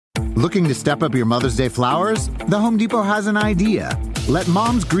Looking to step up your Mother's Day flowers? The Home Depot has an idea. Let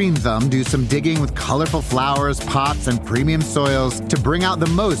Mom's Green Thumb do some digging with colorful flowers, pots, and premium soils to bring out the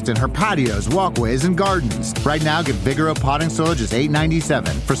most in her patios, walkways, and gardens. Right now, get Vigoro potting soil just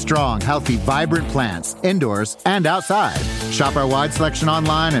 $8.97 for strong, healthy, vibrant plants, indoors and outside. Shop our wide selection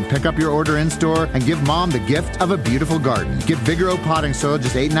online and pick up your order in-store and give Mom the gift of a beautiful garden. Get Vigoro potting soil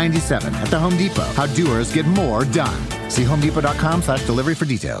just $8.97 at the Home Depot. How doers get more done. See homedepot.com/delivery for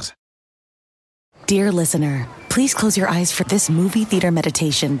details. Dear listener, please close your eyes for this movie theater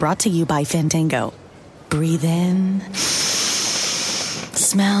meditation brought to you by Fandango. Breathe in.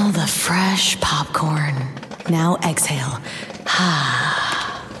 Smell the fresh popcorn. Now exhale.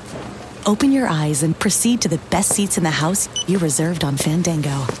 Open your eyes and proceed to the best seats in the house you reserved on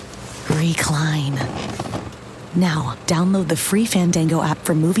Fandango. Recline. Now, download the free Fandango app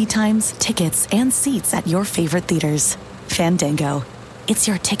for movie times, tickets, and seats at your favorite theaters. Fandango. It's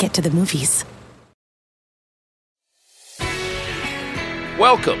your ticket to the movies.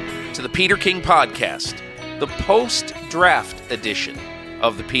 Welcome to the Peter King Podcast, the post-draft edition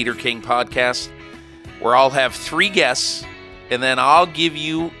of the Peter King Podcast, where I'll have 3 guests, and then I'll give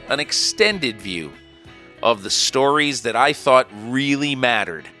you an extended view of the stories that I thought really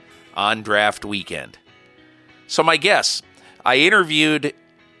mattered on draft weekend. So my guests, I interviewed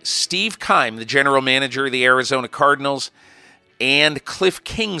Steve Keim, the general manager of the Arizona Cardinals, and Kliff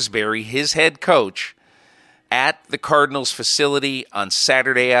Kingsbury, his head coach, at the Cardinals facility on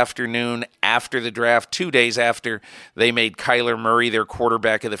Saturday afternoon after the draft, 2 days after they made Kyler Murray their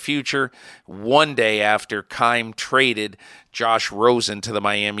quarterback of the future, 1 day after Keim traded Josh Rosen to the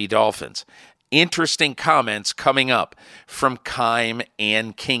Miami Dolphins. Interesting comments coming up from Keim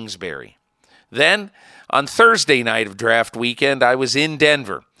and Kingsbury. Then, on Thursday night of draft weekend, I was in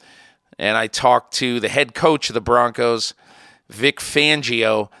Denver, and I talked to the head coach of the Broncos, Vic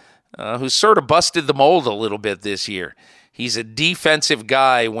Fangio, who sort of busted the mold a little bit this year. He's a defensive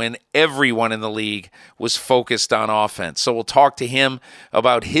guy when everyone in the league was focused on offense. So we'll talk to him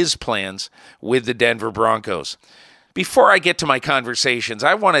about his plans with the Denver Broncos. Before I get to my conversations,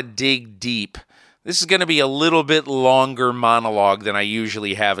 I want to dig deep. This is going to be a little bit longer monologue than I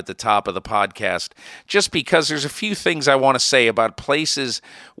usually have at the top of the podcast, just because there's a few things I want to say about places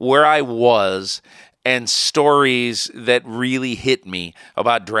where I was and stories that really hit me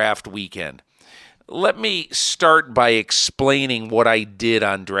about draft weekend. Let me start by explaining what I did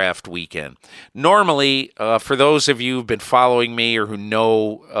on draft weekend. Normally, for those of you who've been following me or who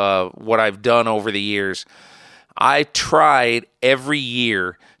know what I've done over the years, I tried every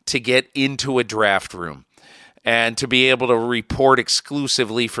year to get into a draft room and to be able to report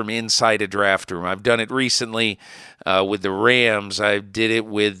exclusively from inside a draft room. I've done it recently with the Rams. I did it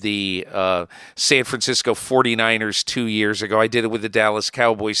with the San Francisco 49ers 2 years ago. I did it with the Dallas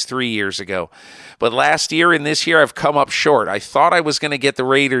Cowboys 3 years ago. But last year and this year, I've come up short. I thought I was going to get the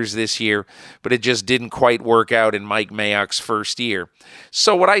Raiders this year, but it just didn't quite work out in Mike Mayock's first year.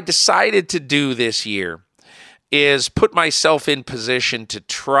 So what I decided to do this year is put myself in position to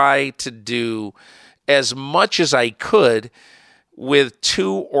try to do as much as I could with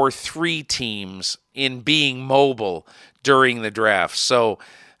 2 or 3 teams in being mobile during the draft. So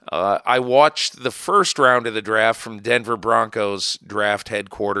I watched the first round of the draft from Denver Broncos draft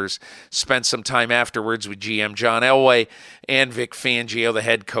headquarters, spent some time afterwards with GM John Elway and Vic Fangio, the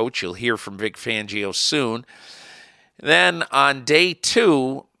head coach. You'll hear from Vic Fangio soon. Then on day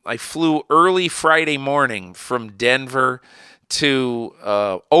 2, I flew early Friday morning from Denver to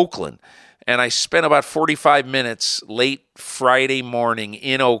Oakland. And I spent about 45 minutes late Friday morning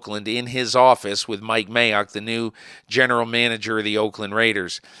in Oakland in his office with Mike Mayock, the new general manager of the Oakland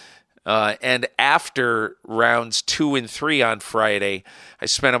Raiders. And after rounds 2 and 3 on Friday, I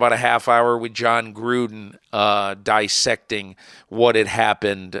spent about a half hour with John Gruden dissecting what had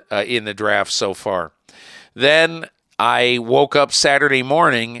happened in the draft so far. Then I woke up Saturday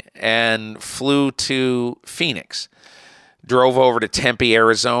morning and flew to Phoenix. Drove over to Tempe,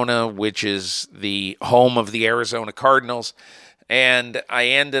 Arizona, which is the home of the Arizona Cardinals. And I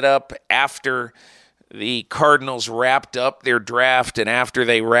ended up, after the Cardinals wrapped up their draft and after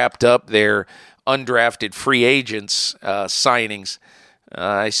they wrapped up their undrafted free agents signings,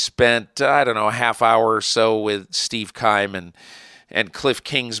 I spent, a half hour or so with Steve Keim and Kliff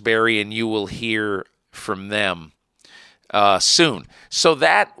Kingsbury, and you will hear from them soon. So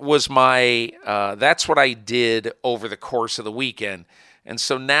that was that's what I did over the course of the weekend. And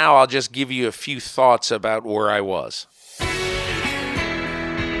so now I'll just give you a few thoughts about where I was.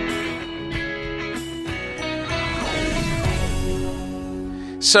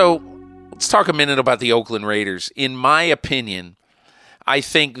 So let's talk a minute about the Oakland Raiders. In my opinion, I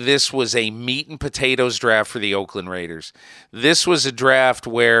think this was a meat and potatoes draft for the Oakland Raiders. This was a draft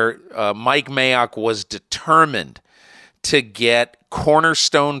where Mike Mayock was determined to get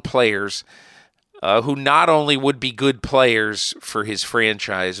cornerstone players who not only would be good players for his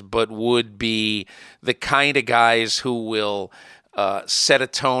franchise, but would be the kind of guys who will set a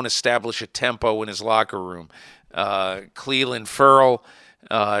tone, establish a tempo in his locker room. Clelin Ferrell,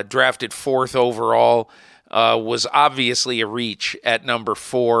 drafted 4th overall, was obviously a reach at number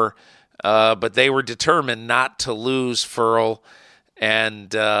 4, but they were determined not to lose Ferrell, and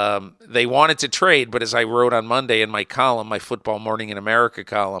they wanted to trade, but as I wrote on Monday in my column, my Football Morning in America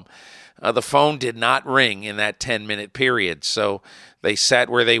column, the phone did not ring in that 10-minute period, so they sat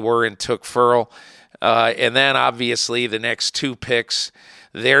where they were and took Ferrell. And then, obviously, the next 2 picks,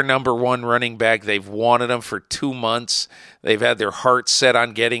 their number 1 running back, they've wanted him for 2 months. They've had their heart set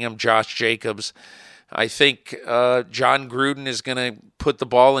on getting him, Josh Jacobs. I think John Gruden is going to put the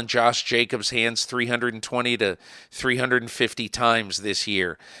ball in Josh Jacobs' hands 320 to 350 times this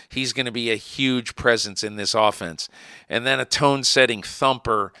year. He's going to be a huge presence in this offense. And then a tone-setting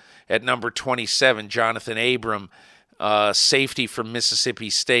thumper at number 27, Jonathan Abram, safety from Mississippi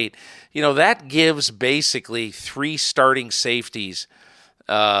State. That gives basically 3 starting safeties,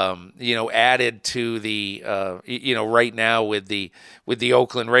 added to the, right now with the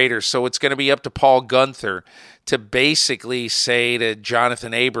Oakland Raiders. So it's going to be up to Paul Gunther to basically say to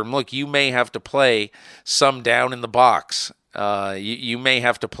Jonathan Abram, look, you may have to play some down in the box. You may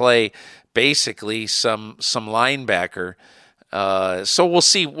have to play basically some linebacker. So we'll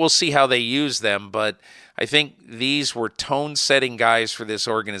see how they use them, but I think these were tone-setting guys for this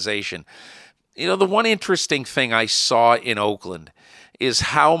organization. The one interesting thing I saw in Oakland is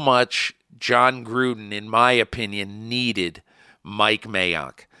how much John Gruden, in my opinion, needed Mike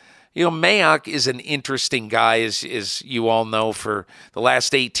Mayock. Mayock is an interesting guy, as you all know. For the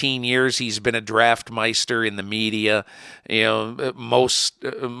last 18 years, he's been a draft meister in the media, most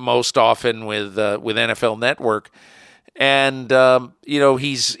often with NFL Network. And,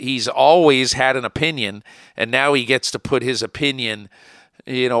 he's always had an opinion, and now he gets to put his opinion,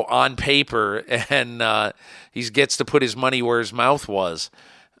 on paper, and he gets to put his money where his mouth was.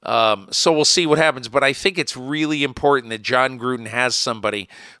 So we'll see what happens. But I think it's really important that John Gruden has somebody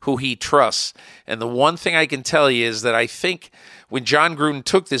who he trusts. And the one thing I can tell you is that I think when John Gruden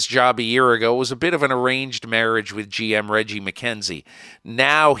took this job a year ago, it was a bit of an arranged marriage with GM Reggie McKenzie.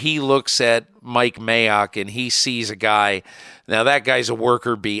 Now he looks at Mike Mayock and he sees a guy. Now that guy's a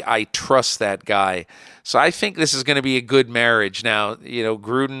worker bee. I trust that guy. So I think this is going to be a good marriage. Now,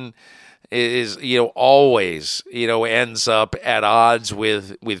 Gruden is, always, ends up at odds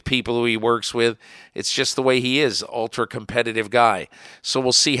with people who he works with. It's just the way he is, ultra competitive guy. So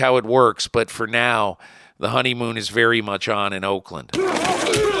we'll see how it works. But for now, the honeymoon is very much on in Oakland.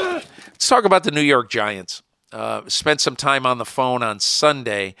 Let's talk about the New York Giants. Spent some time on the phone on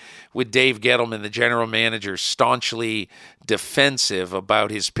Sunday with Dave Gettleman, the general manager, staunchly defensive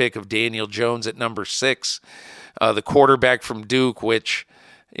about his pick of Daniel Jones at number 6, the quarterback from Duke, which,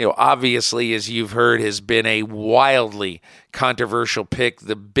 obviously, as you've heard, has been a wildly controversial pick,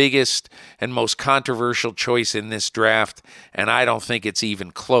 the biggest and most controversial choice in this draft, and I don't think it's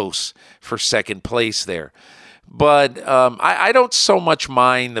even close for second place there. But I don't so much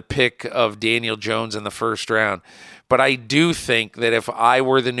mind the pick of Daniel Jones in the first round, but I do think that if I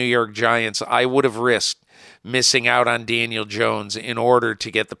were the New York Giants, I would have risked missing out on Daniel Jones in order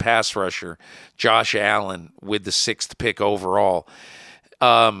to get the pass rusher, Josh Allen, with the 6th pick overall.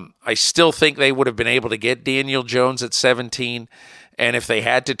 I still think they would have been able to get Daniel Jones at 17, and if they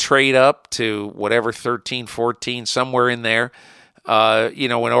had to trade up to whatever, 13, 14, somewhere in there,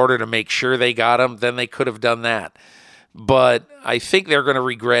 in order to make sure they got him, then they could have done that. But I think they're going to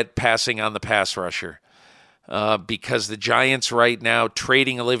regret passing on the pass rusher because the Giants right now,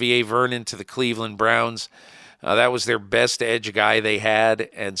 trading Olivier Vernon to the Cleveland Browns, that was their best edge guy they had,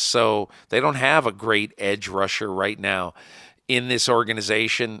 and so they don't have a great edge rusher right now in this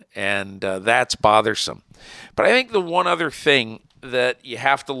organization, and that's bothersome. But I think the one other thing that you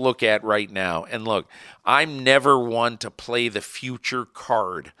have to look at right now, and look, I'm never one to play the future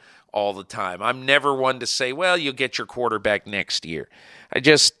card all the time. I'm never one to say, well, you'll get your quarterback next year.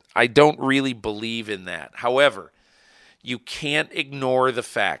 I don't really believe in that. However, you can't ignore the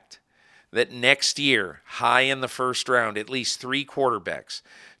fact that next year, high in the first round, at least 3 quarterbacks,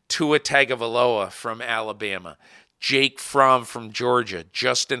 Tua Tagovailoa from Alabama, Jake Fromm from Georgia,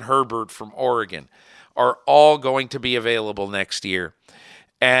 Justin Herbert from Oregon, are all going to be available next year.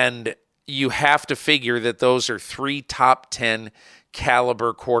 And you have to figure that those are 3 top 10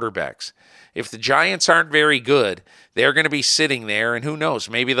 caliber quarterbacks. If the Giants aren't very good, they're going to be sitting there, and who knows,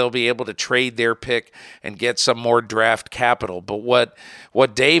 maybe they'll be able to trade their pick and get some more draft capital. But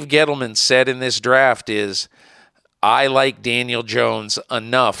what Dave Gettleman said in this draft is, I like Daniel Jones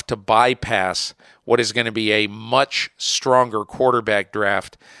enough to bypass what is going to be a much stronger quarterback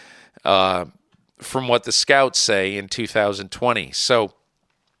draft from what the scouts say in 2020. So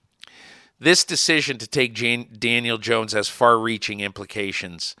this decision to take Daniel Jones has far-reaching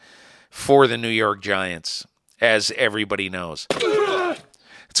implications for the New York Giants, as everybody knows.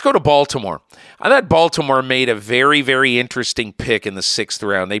 Let's go to Baltimore. I thought Baltimore made a very, very interesting pick in the 6th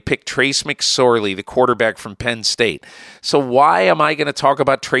round. They picked Trace McSorley, the quarterback from Penn State. So why am I going to talk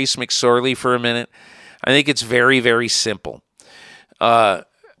about Trace McSorley for a minute? I think it's very, very simple. A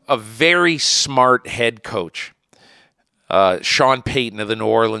very smart head coach, Sean Payton of the New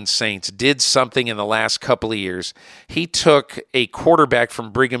Orleans Saints, did something in the last couple of years. He took a quarterback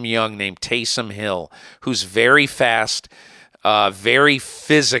from Brigham Young named Taysom Hill, who's very fast, very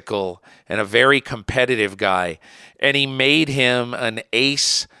physical, and a very competitive guy, and he made him an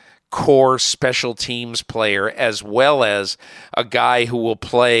ace core special teams player, as well as a guy who will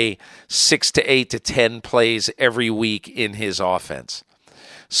play 6 to 8 to 10 plays every week in his offense.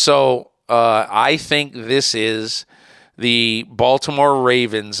 So I think this is the Baltimore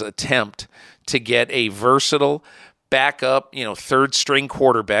Ravens' attempt to get a versatile backup, third-string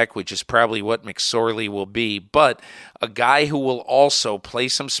quarterback, which is probably what McSorley will be, but a guy who will also play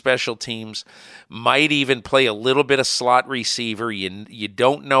some special teams, might even play a little bit of slot receiver. You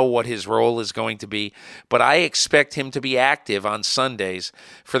don't know what his role is going to be, but I expect him to be active on Sundays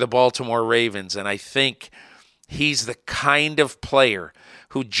for the Baltimore Ravens, and I think he's the kind of player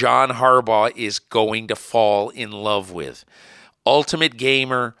who John Harbaugh is going to fall in love with. Ultimate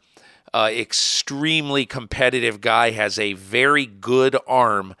gamer, extremely competitive guy, has a very good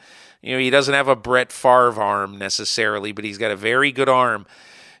arm. He doesn't have a Brett Favre arm necessarily, but he's got a very good arm.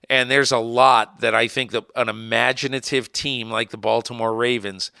 And there's a lot that I think that an imaginative team like the Baltimore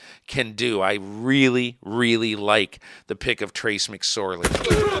Ravens can do. I really, really like the pick of Trace McSorley.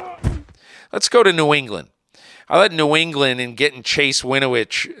 Let's go to New England. I let New England in getting Chase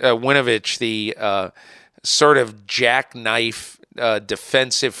Winovich, the sort of jackknife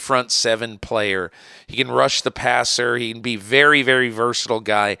defensive front seven player. He can rush the passer. He can be very, very versatile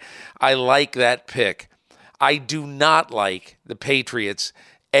guy. I like that pick. I do not like the Patriots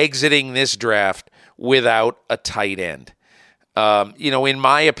exiting this draft without a tight end. In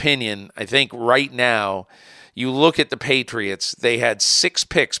my opinion, I think right now, you look at the Patriots, they had 6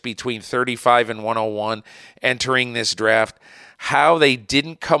 picks between 35 and 101 entering this draft. How they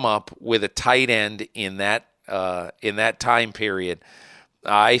didn't come up with a tight end in that time period,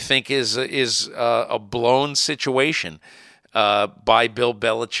 I think is a blown situation by Bill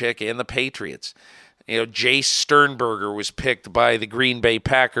Belichick and the Patriots. Jace Sternberger was picked by the Green Bay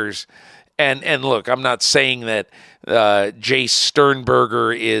Packers. And look, I'm not saying that Jace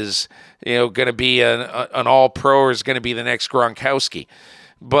Sternberger is going to be an all-pro or is going to be the next Gronkowski.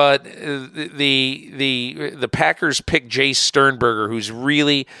 But the Packers picked Jace Sternberger, who's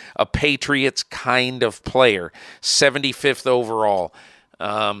really a Patriots kind of player, 75th overall.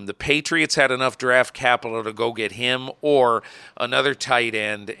 The Patriots had enough draft capital to go get him or another tight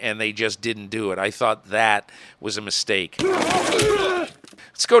end, and they just didn't do it. I thought that was a mistake.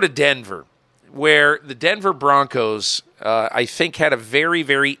 Let's go to Denver, where the Denver Broncos, I think, had a very,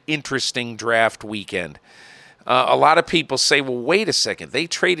 very interesting draft weekend. A lot of people say, well, wait a second. They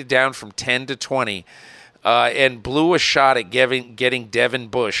traded down from 10 to 20 and blew a shot at getting Devin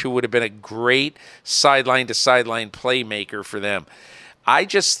Bush, who would have been a great sideline-to-sideline playmaker for them. I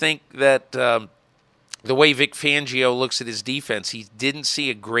just think that the way Vic Fangio looks at his defense, he didn't see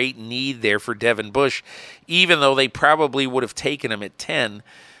a great need there for Devin Bush, even though they probably would have taken him at 10.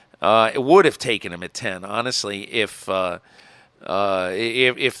 It would have taken him at 10, honestly, if they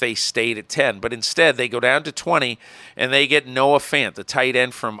stayed at 10. But instead, they go down to 20, and they get Noah Fant, the tight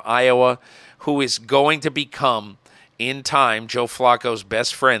end from Iowa, who is going to become, in time, Joe Flacco's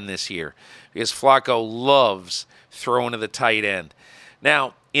best friend this year, because Flacco loves throwing to the tight end.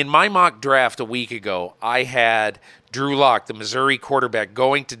 Now, in my mock draft a week ago, I had Drew Lock, the Missouri quarterback,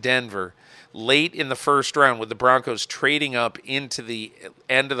 going to Denver late in the first round, with the Broncos trading up into the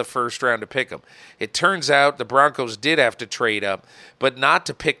end of the first round to pick him. It turns out the Broncos did have to trade up, but not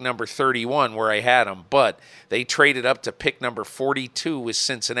to pick number 31 where I had him, but they traded up to pick number 42 with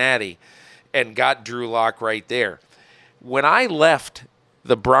Cincinnati and got Drew Lock right there. When I left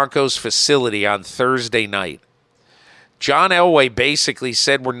the Broncos facility on Thursday night, John Elway basically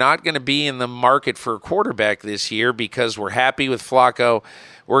said we're not going to be in the market for a quarterback this year because we're happy with Flacco.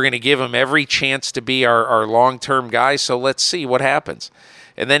 We're going to give him every chance to be our long-term guy, so let's see what happens.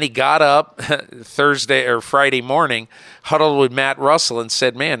 And then he got up Thursday or Friday morning, huddled with Matt Russell and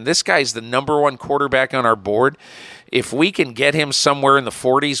said, man, this guy's the number one quarterback on our board. If we can get him somewhere in the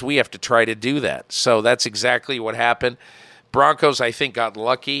 40s, we have to try to do that. So that's exactly what happened. Broncos, I think, got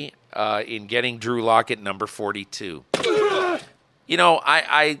lucky in getting Drew Lock at number 42. You know,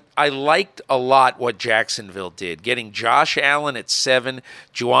 I liked a lot what Jacksonville did, getting Josh Allen at 7,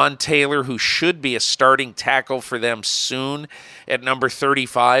 Juwan Taylor, who should be a starting tackle for them soon, at number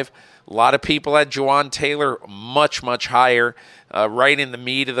 35. A lot of people had Juwan Taylor much, much higher, right in the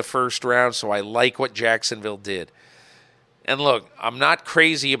meat of the first round, so I like what Jacksonville did. And look, I'm not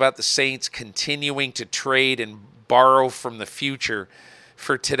crazy about the Saints continuing to trade and borrow from the future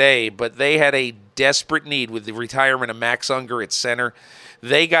for today, but they had a desperate need with the retirement of Max Unger at center.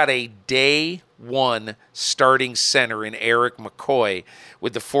 They got a day one starting center in Eric McCoy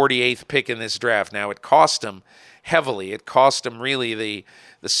with the 48th pick in this draft. Now, it cost them heavily. It cost them really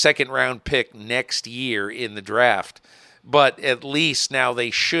the second-round pick next year in the draft. But at least now they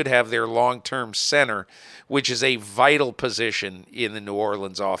should have their long-term center, which is a vital position in the New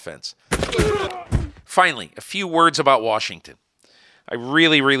Orleans offense. Finally, a few words about Washington. I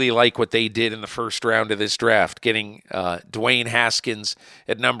really, really like what they did in the first round of this draft, getting Dwayne Haskins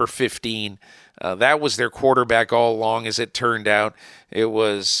at number 15. That was their quarterback all along, as it turned out. It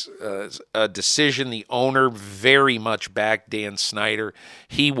was a decision. The owner very much backed Dan Snyder.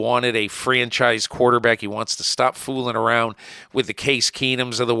 He wanted a franchise quarterback. He wants to stop fooling around with the Case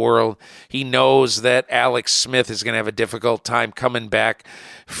Keenums of the world. He knows that Alex Smith is going to have a difficult time coming back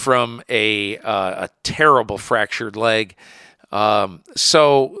from a terrible fractured leg.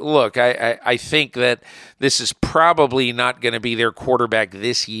 So, look, I think that this is probably not going to be their quarterback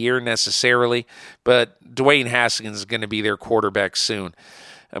this year necessarily, but Dwayne Haskins is going to be their quarterback soon.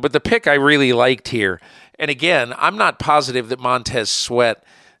 But the pick I really liked here, and again, I'm not positive that Montez Sweat,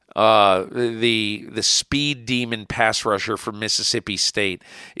 the speed demon pass rusher from Mississippi State,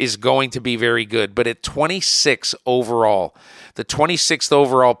 is going to be very good. But at 26 overall, the 26th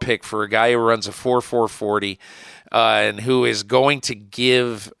overall pick for a guy who runs a 4.4 40, and who is going to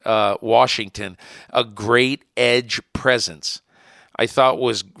give Washington a great edge presence, I thought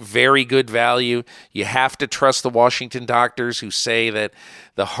was very good value. You have to trust the Washington doctors who say that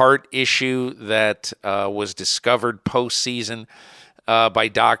the heart issue that was discovered postseason by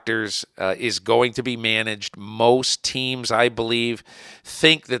doctors is going to be managed. Most teams, I believe,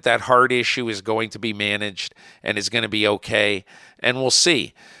 think that heart issue is going to be managed and is going to be okay, and we'll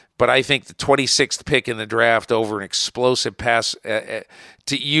see. But I think the 26th pick in the draft over an explosive pass to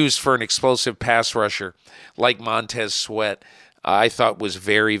use for an explosive pass rusher like Montez Sweat, I thought was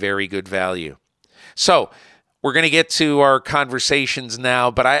very, very good value. So we're going to get to our conversations now,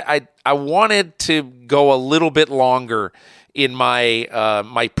 but I wanted to go a little bit longer in my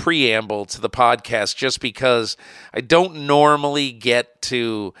my preamble to the podcast, just because I don't normally get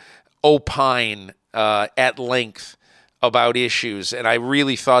to opine at length about issues, and I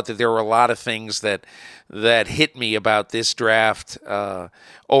really thought that there were a lot of things that hit me about this draft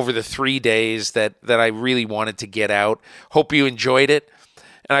over the 3 days that I really wanted to get out. Hope you enjoyed it,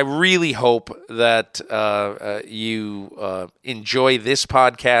 and I really hope that you enjoy this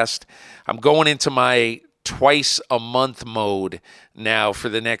podcast. I'm going into my twice-a-month mode now for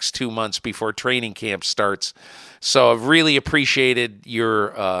the next 2 months before training camp starts, so I've really appreciated you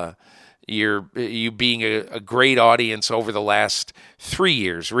being a great audience over the last 3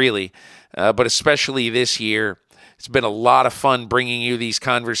 years, really, but especially this year. It's been a lot of fun bringing you these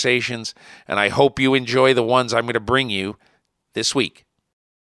conversations, and I hope you enjoy the ones I'm going to bring you this week.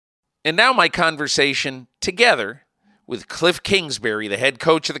 And now my conversation together with Kliff Kingsbury, the head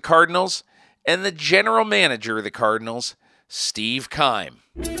coach of the Cardinals, and the general manager of the Cardinals, Steve Keim.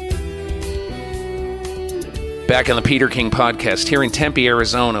 Back on the Peter King podcast here in Tempe,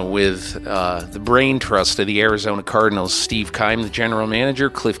 Arizona, with the brain trust of the Arizona Cardinals, Steve Keim, the general manager,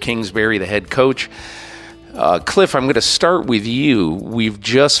 Kliff Kingsbury, the head coach. Kliff, I'm going to start with you. We've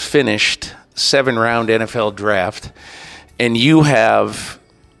just finished 7-round NFL draft, and you have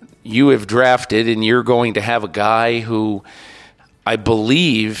drafted, and you're going to have a guy who I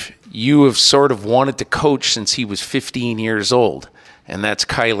believe you have sort of wanted to coach since he was 15 years old, and that's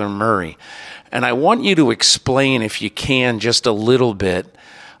Kyler Murray. And I want you to explain, if you can, just a little bit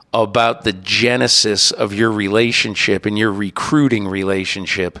about the genesis of your relationship and your recruiting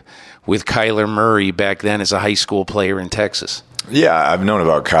relationship with Kyler Murray back then as a high school player in Texas. Yeah, I've known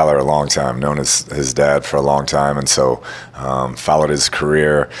about Kyler a long time, known his dad for a long time, and so followed his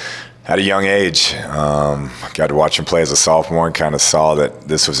career at a young age. Got to watch him play as a sophomore and kind of saw that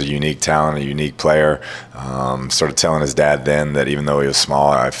this was a unique talent, a unique player. Started telling his dad then that even though he was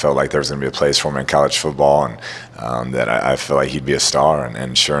small, I felt like there was going to be a place for him in college football, and that I felt like he'd be a star.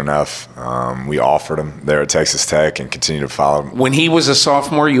 And sure enough, we offered him there at Texas Tech and continued to follow him. When he was a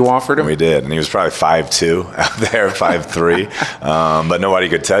sophomore, you offered him? We did, and he was probably 5'2" out there, 5'3", but nobody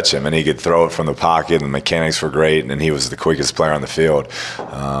could touch him, and he could throw it from the pocket, and the mechanics were great, and he was the quickest player on the field.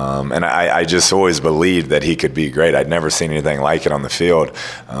 And I just always believed that he could be great. I'd never seen anything like it on the field.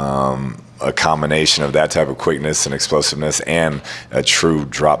 A combination of that type of quickness and explosiveness and a true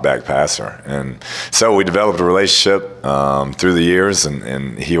drop-back passer. And so we developed a relationship through the years,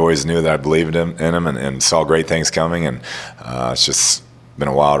 and he always knew that I believed in him and saw great things coming. And it's just been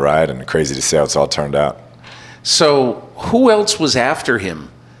a wild ride and crazy to see how it's all turned out. So who else was after him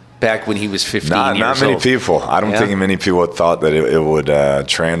back when he was 15 years old? Not many people. I don't think many people thought that it would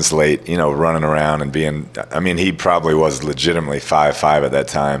translate, running around and being – I mean, he probably was legitimately 5'5" at that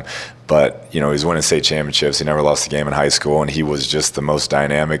time. But, he was winning state championships. He never lost a game in high school, and he was just the most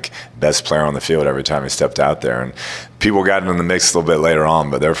dynamic, best player on the field every time he stepped out there. And people got in the mix a little bit later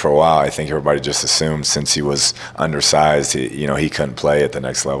on, but there for a while, I think everybody just assumed since he was undersized, he couldn't play at the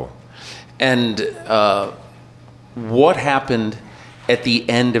next level. And what happened at the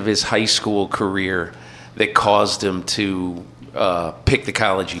end of his high school career that caused him to pick the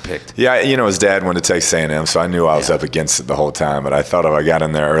college he picked? Yeah, his dad went to Texas A&M, so I knew I was up against it the whole time. But I thought if I got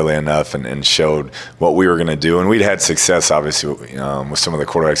in there early enough and showed what we were going to do, and we'd had success, obviously, with some of the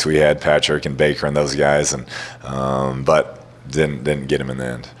quarterbacks we had, Patrick and Baker and those guys, and but didn't get him in the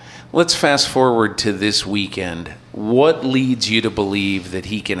end. Let's fast forward to this weekend. What leads you to believe that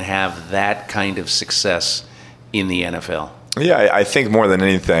he can have that kind of success in the NFL? Yeah, I think more than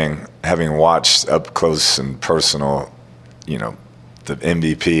anything, having watched up close and personal, the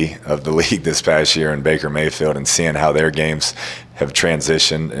MVP of the league this past year in Baker Mayfield, and seeing how their games have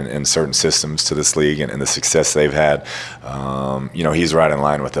transitioned in certain systems to this league and the success they've had, he's right in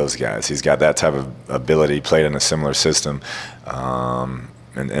line with those guys. He's got that type of ability, played in a similar system,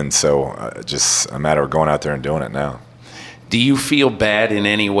 and so just a matter of going out there and doing it now. Do you feel bad in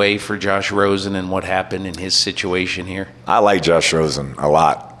any way for Josh Rosen and what happened in his situation here? I like Josh Rosen a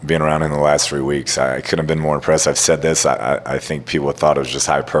lot, being around him the last 3 weeks. I couldn't have been more impressed. I've said this. I think people thought it was just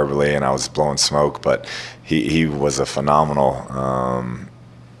hyperbole and I was blowing smoke, but he was a phenomenal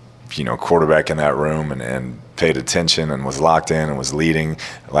quarterback in that room and paid attention and was locked in and was leading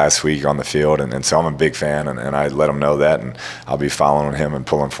last week on the field. And so I'm a big fan, and I let him know that, and I'll be following him and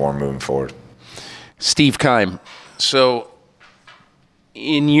pulling for him moving forward. Steve Keim, so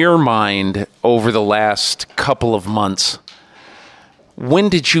in your mind, over the last couple of months, when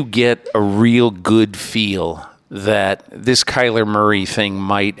did you get a real good feel that this Kyler Murray thing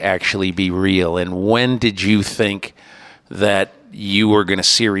might actually be real? And when did you think that you were going to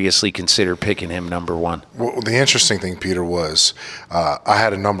seriously consider picking him number one? Well, the interesting thing, Peter, was I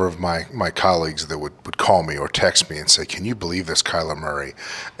had a number of my colleagues that would call me or text me and say, "Can you believe this Kyler Murray?"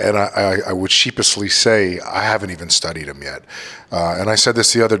 And I would sheepishly say, "I haven't even studied him yet." And I said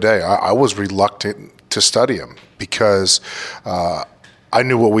this the other day. I was reluctant to study him because I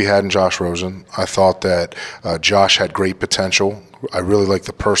knew what we had in Josh Rosen. I thought that Josh had great potential. I really liked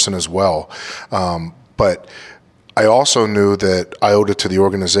the person as well. But I also knew that I owed it to the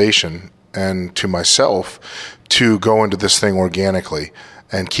organization and to myself to go into this thing organically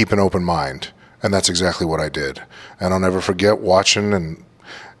and keep an open mind. And that's exactly what I did. And I'll never forget watching, and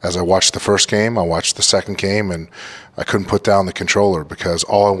as I watched the first game, I watched the second game, and I couldn't put down the controller because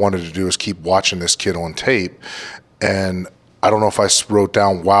all I wanted to do is keep watching this kid on tape. And I don't know if I wrote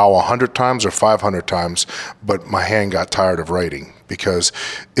down wow 100 times or 500 times, but my hand got tired of writing because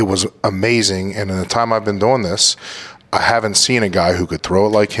it was amazing. And in the time I've been doing this, I haven't seen a guy who could throw it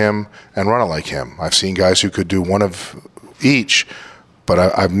like him and run it like him. I've seen guys who could do one of each, but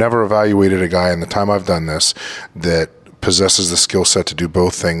I've never evaluated a guy in the time I've done this that possesses the skill set to do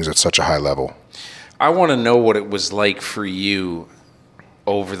both things at such a high level. I want to know what it was like for you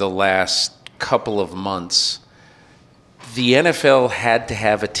over the last couple of months. The NFL had to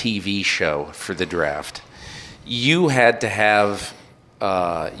have a TV show for the draft. You had to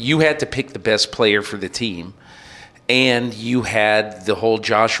pick the best player for the team, and you had the whole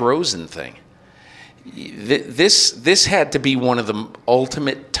Josh Rosen thing. This had to be one of the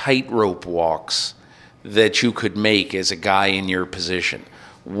ultimate tightrope walks that you could make as a guy in your position.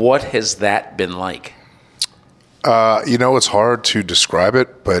 What has that been like? It's hard to describe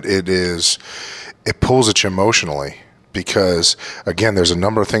it, but it pulls at you emotionally because, again, there's a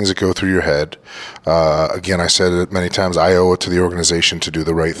number of things that go through your head. Again, I said it many times, I owe it to the organization to do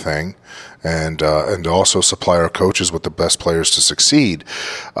the right thing and also supply our coaches with the best players to succeed.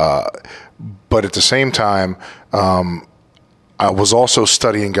 But at the same time, I was also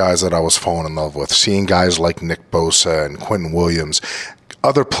studying guys that I was falling in love with, seeing guys like Nick Bosa and Quentin Williams,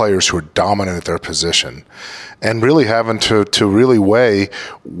 other players who are dominant at their position, and really having to really weigh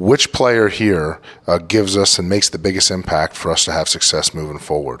which player here gives us and makes the biggest impact for us to have success moving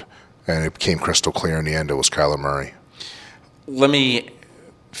forward. And it became crystal clear in the end it was Kyler Murray. Let me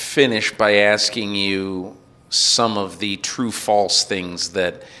finish by asking you some of the true-false things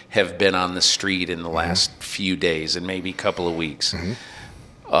that have been on the street in the last few days and maybe a couple of weeks.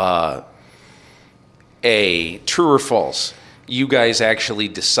 A, true or false, you guys actually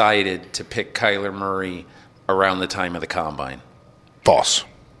decided to pick Kyler Murray around the time of the Combine? False.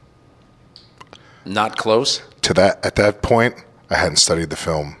 Not close? At that point, I hadn't studied the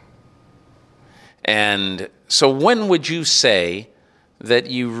film. And so when would you say that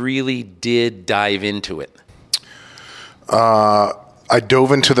you really did dive into it? I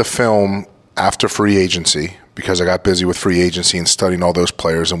dove into the film after free agency because I got busy with free agency and studying all those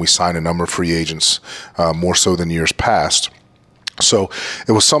players, and we signed a number of free agents, more so than years past. So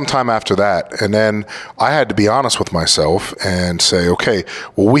it was sometime after that. And then I had to be honest with myself and say, okay,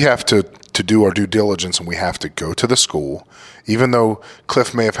 well, we have to do our due diligence and we have to go to the school. Even though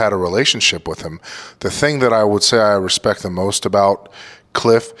Kliff may have had a relationship with him, the thing that I would say I respect the most about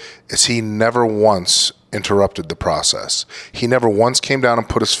Kliff is he never once interrupted the process. He never once came down and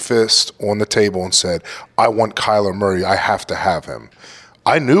put his fist on the table and said, I want Kyler Murray, I have to have him.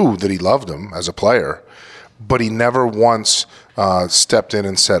 I knew that he loved him as a player, but he never once stepped in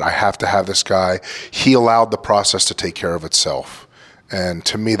and said, I have to have this guy. He allowed the process to take care of itself. And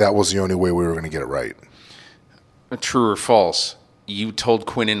to me, that was the only way we were going to get it right. True or false, you told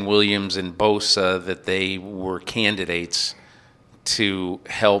Quentin Williams and Bosa that they were candidates to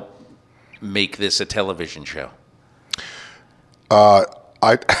help make this a television show? I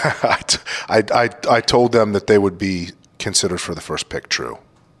told them that they would be considered for the first pick. True.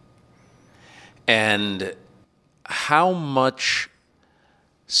 And how much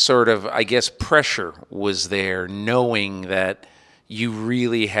sort of, I guess, pressure was there knowing that you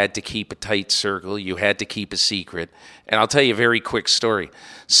really had to keep a tight circle, you had to keep a secret? And I'll tell you a very quick story.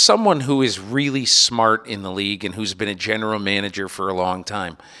 Someone who is really smart in the league and who's been a general manager for a long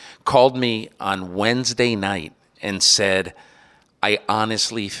time called me on Wednesday night and said, I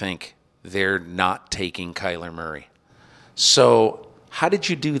honestly think they're not taking Kyler Murray. So how did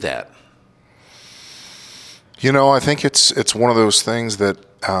you do that? You know, I think it's one of those things that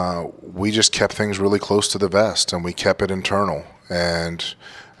we just kept things really close to the vest and we kept it internal. And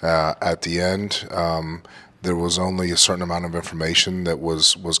at the end, there was only a certain amount of information that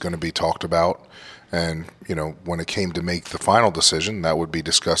was going to be talked about. And, you know, when it came to make the final decision, that would be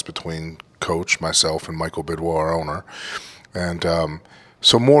discussed between coach, myself, and Michael Bidwell, our owner. And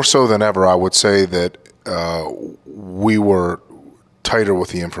so more so than ever, I would say that we were tighter with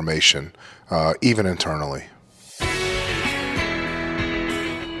the information, even internally.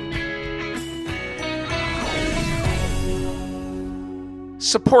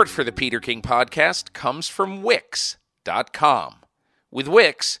 Support for the Peter King Podcast comes from Wix.com. With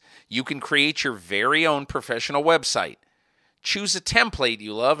Wix, you can create your very own professional website. Choose a template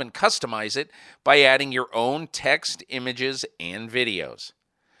you love and customize it by adding your own text, images, and videos.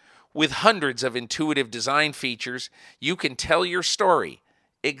 With hundreds of intuitive design features, you can tell your story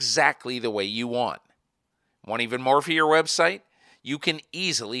exactly the way you want. Want even more for your website? You can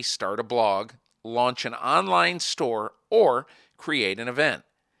easily start a blog, launch an online store, or create an event.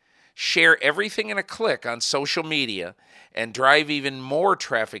 Share everything in a click on social media and drive even more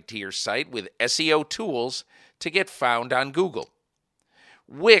traffic to your site with SEO tools to get found on Google.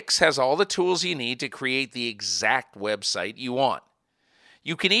 Wix has all the tools you need to create the exact website you want.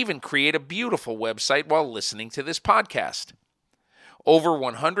 You can even create a beautiful website while listening to this podcast. Over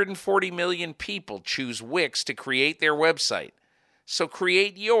 140 million people choose Wix to create their website, so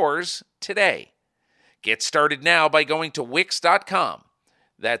create yours today. Get started now by going to Wix.com.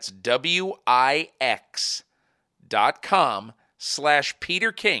 That's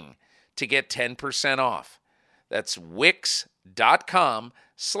Wix.com/Peter King to get 10% off. That's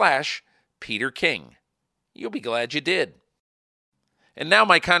Wix.com/Peter King. You'll be glad you did. And now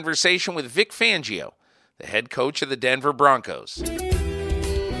my conversation with Vic Fangio, the head coach of the Denver Broncos.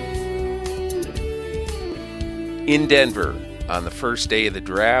 In Denver, on the first day of the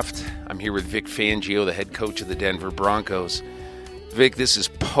draft, I'm here with Vic Fangio, the head coach of the Denver Broncos. Vic, this is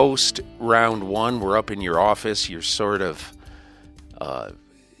post round one. We're up in your office. You're sort of,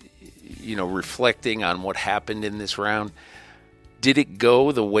 reflecting on what happened in this round. Did it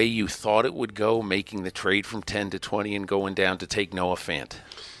go the way you thought it would go, making the trade from 10 to 20 and going down to take Noah Fant?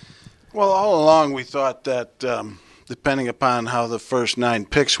 Well, all along we thought that depending upon how the first 9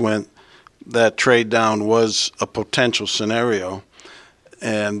 picks went, that trade down was a potential scenario.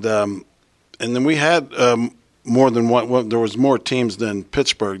 And then we had more than one. There was more teams than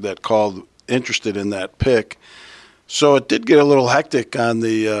Pittsburgh that called interested in that pick. So it did get a little hectic on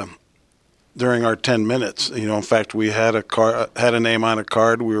the during our 10 minutes. In fact, we had a name on a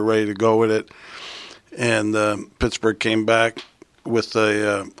card. We were ready to go with it, and Pittsburgh came back with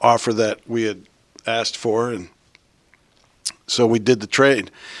a offer that we had asked for, and so we did the trade.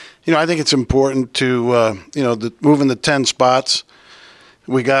 I think it's important to moving the 10 spots.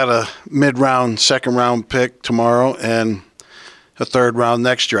 We got a mid-round, second-round pick tomorrow and a third-round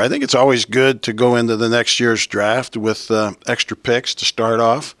next year. I think it's always good to go into the next year's draft with extra picks to start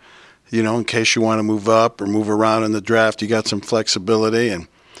off, in case you want to move up or move around in the draft. You got some flexibility, and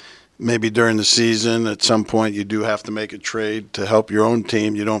maybe during the season at some point you do have to make a trade to help your own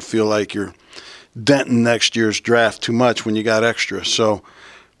team. You don't feel like you're denting next year's draft too much when you got extra. So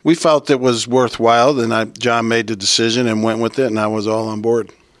we felt it was worthwhile, and John made the decision and went with it, and I was all on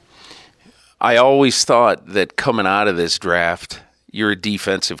board. I always thought that coming out of this draft, you're a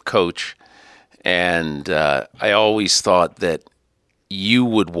defensive coach, and I always thought that you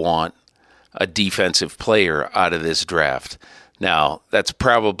would want a defensive player out of this draft. Now, that's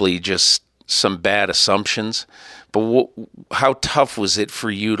probably just some bad assumptions, but how tough was it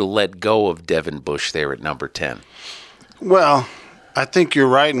for you to let go of Devin Bush there at number 10? Well, I think you're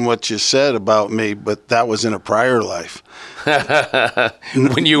right in what you said about me, but that was in a prior life.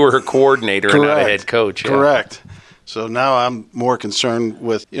 When you were a coordinator and not a head coach. Yeah. Correct. So now I'm more concerned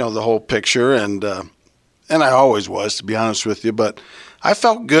with, the whole picture, and I always was, to be honest with you. But I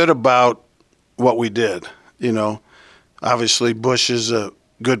felt good about what we did. Obviously Bush is a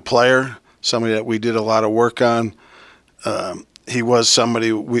good player, somebody that we did a lot of work on. He was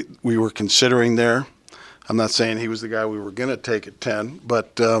somebody we were considering there. I'm not saying he was the guy we were going to take at 10,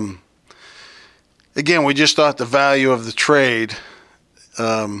 but again, we just thought the value of the trade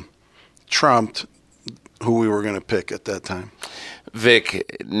trumped who we were going to pick at that time.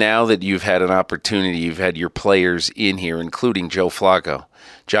 Vic, now that you've had an opportunity, you've had your players in here, including Joe Flacco.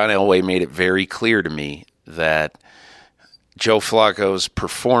 John Elway made it very clear to me that Joe Flacco's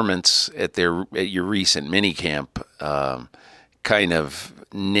performance at your recent minicamp kind of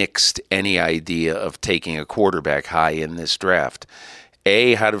nixed any idea of taking a quarterback high in this draft.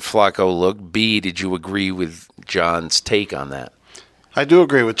 A, how did Flacco look? B, did you agree with John's take on that? I do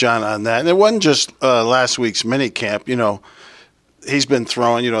agree with John on that. And it wasn't just last week's minicamp. He's been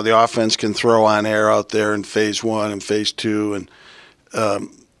throwing, the offense can throw on air out there in phase 1 and phase 2 and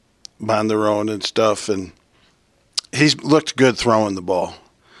on their own and stuff. And he's looked good throwing the ball.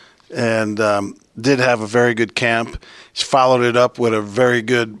 And did have a very good camp. He's followed it up with a very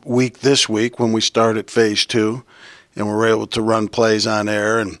good week this week when we started phase 2, and we were able to run plays on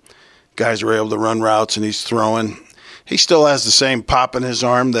air, and guys were able to run routes, and he's throwing. He still has the same pop in his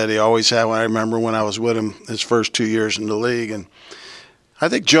arm that he always had. I remember when I was with him his first 2 years in the league, and I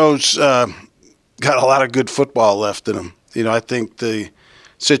think Joe's got a lot of good football left in him. I think the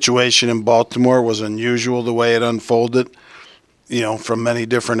situation in Baltimore was unusual the way it unfolded, from many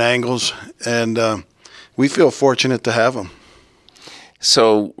different angles, and we feel fortunate to have him.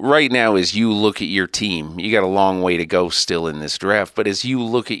 So right now, as you look at your team, you got a long way to go still in this draft, but as you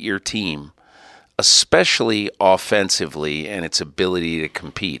look at your team, especially offensively and its ability to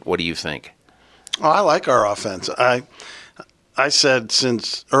compete, what do you think? Oh, I like our offense. I said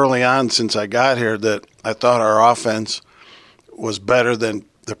since early on, since I got here, that I thought our offense was better than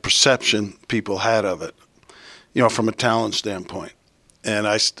the perception people had of it, from a talent standpoint. And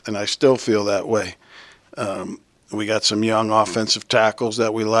I still feel that way. We got some young offensive tackles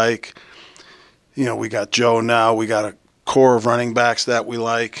that we like. We got Joe now. We got a core of running backs that we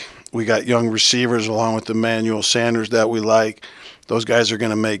like. We got young receivers along with Emmanuel Sanders that we like. Those guys are going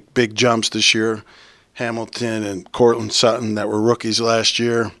to make big jumps this year. Hamilton and Cortland Sutton that were rookies last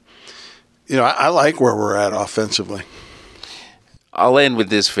year. I like where we're at offensively. I'll end with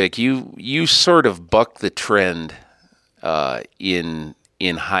this, Vic. You sort of bucked the trend in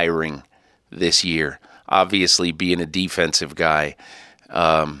hiring this year. Obviously, being a defensive guy,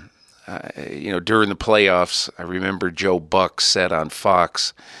 during the playoffs, I remember Joe Buck said on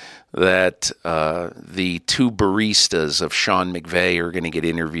Fox that the two baristas of Sean McVay are going to get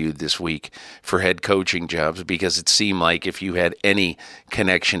interviewed this week for head coaching jobs, because it seemed like if you had any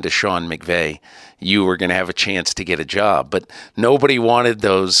connection to Sean McVay, you were going to have a chance to get a job. But nobody wanted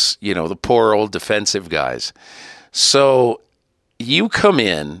those, the poor old defensive guys. So you come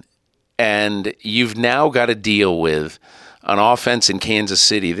in and you've now got to deal with an offense in Kansas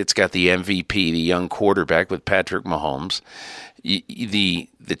City that's got the MVP, the young quarterback with Patrick Mahomes. The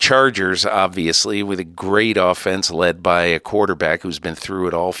Chargers, obviously, with a great offense led by a quarterback who's been through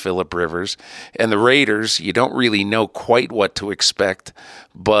it all, Phillip Rivers. And the Raiders, you don't really know quite what to expect,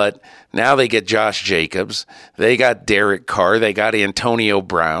 but now they get Josh Jacobs. They got Derek Carr. They got Antonio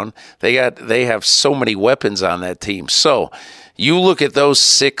Brown. They have so many weapons on that team. So you look at those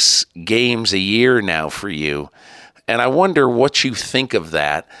 6 games a year now for you, and I wonder what you think of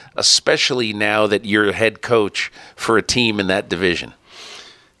that, especially now that you're a head coach for a team in that division.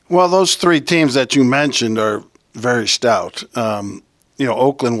 Well, those 3 teams that you mentioned are very stout.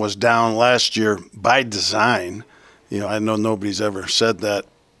 Oakland was down last year by design. I know nobody's ever said that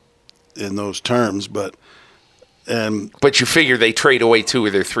in those terms, but you figure they trade away 2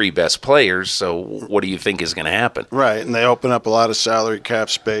 of their 3 best players, so what do you think is going to happen? Right, and they open up a lot of salary cap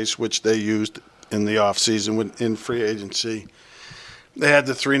space, which they used in the offseason in free agency. They had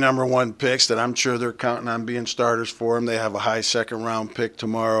the 3 number 1 picks that I'm sure they're counting on being starters for them. They have a high 2nd-round pick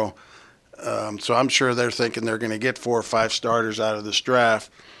tomorrow. So I'm sure they're thinking they're going to get 4 or 5 starters out of this draft,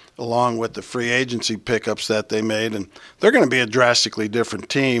 along with the free agency pickups that they made. And they're going to be a drastically different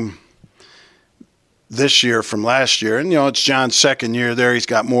team this year from last year. And, it's John's 2nd year there. He's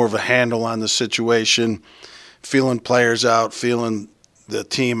got more of a handle on the situation, feeling players out, feeling the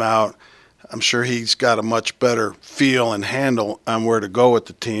team out. I'm sure he's got a much better feel and handle on where to go with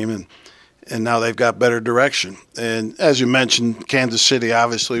the team, and now they've got better direction. And as you mentioned, Kansas City,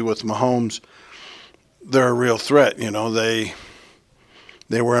 obviously with Mahomes, they're a real threat. They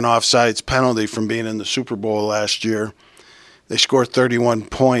were an offsides penalty from being in the Super Bowl last year. They scored 31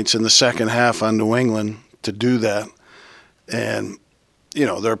 points in the second half on New England to do that, and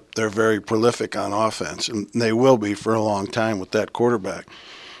they're very prolific on offense, and they will be for a long time with that quarterback.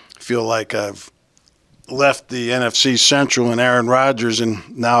 Feel like I've left the NFC Central and Aaron Rodgers,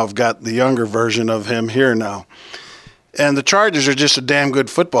 and now I've got the younger version of him here now. And the Chargers are just a damn good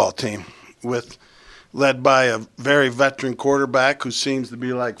football team, led by a very veteran quarterback who seems to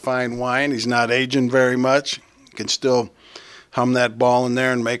be like fine wine. He's not aging very much. He can still hum that ball in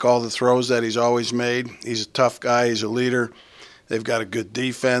there and make all the throws that he's always made. He's a tough guy. He's a leader. They've got a good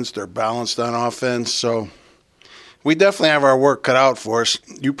defense. They're balanced on offense. So we definitely have our work cut out for us.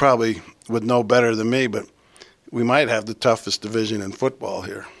 You probably would know better than me, but we might have the toughest division in football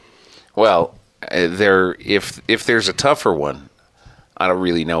here. Well, if there's a tougher one, I don't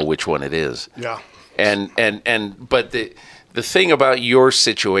really know which one it is. Yeah. But the thing about your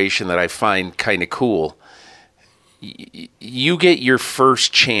situation that I find kind of cool, you get your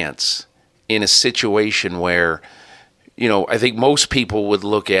first chance in a situation where, I think most people would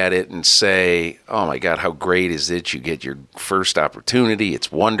look at it and say, oh, my God, how great is it? You get your first opportunity.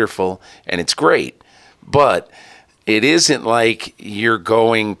 It's wonderful, and it's great. But it isn't like you're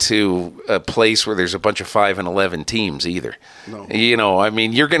going to a place where there's a bunch of 5-11 teams either. No.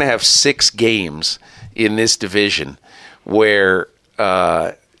 You're going to have 6 games in this division where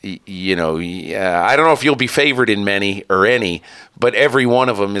I don't know if you'll be favored in many or any, but every one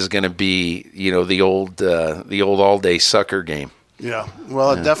of them is going to be, the old all-day sucker game. Yeah,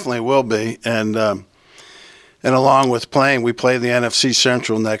 well, it definitely will be, and along with playing, we play the NFC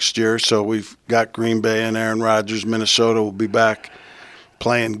Central next year, so we've got Green Bay and Aaron Rodgers. Minnesota will be back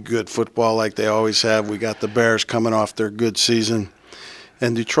playing good football like they always have. We got the Bears coming off their good season,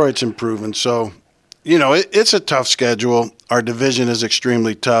 and Detroit's improving. So, it's a tough schedule. Our division is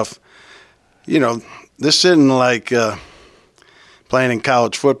extremely tough. This isn't like playing in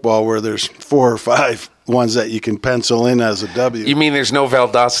college football where there's 4 or 5 ones that you can pencil in as a W. You mean there's no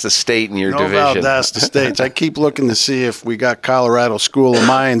Valdosta State in your division? No Valdosta States. I keep looking to see if we got Colorado School of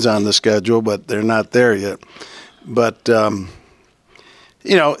Mines on the schedule, but they're not there yet. But,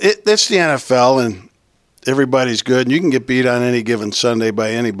 it's the NFL, and everybody's good. And you can get beat on any given Sunday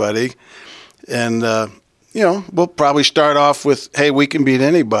by anybody. And, we'll probably start off with, hey, we can beat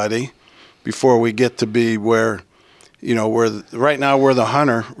anybody before we get to be where, right now we're the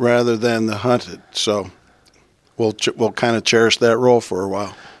hunter rather than the hunted. So we'll kind of cherish that role for a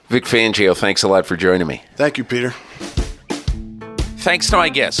while. Vic Fangio, thanks a lot for joining me. Thank you, Peter. Thanks to my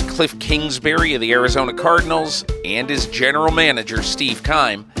guest, Kliff Kingsbury of the Arizona Cardinals, and his general manager, Steve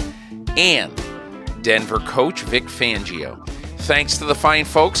Keim, and Denver coach Vic Fangio. Thanks to the fine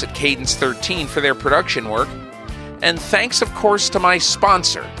folks at Cadence 13 for their production work. And thanks, of course, to my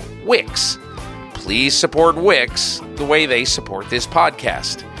sponsor, Wix. Please support Wix the way they support this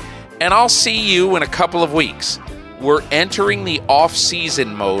podcast. And I'll see you in a couple of weeks. We're entering the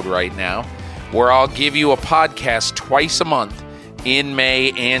off-season mode right now, where I'll give you a podcast twice a month in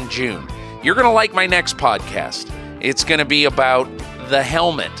May and June. You're going to like my next podcast. It's going to be about the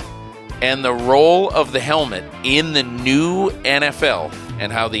helmet and the role of the helmet in the new NFL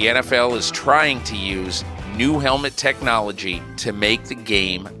and how the NFL is trying to use new helmet technology to make the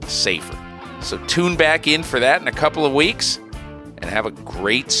game safer. So tune back in for that in a couple of weeks and have a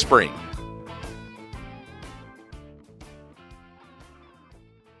great spring.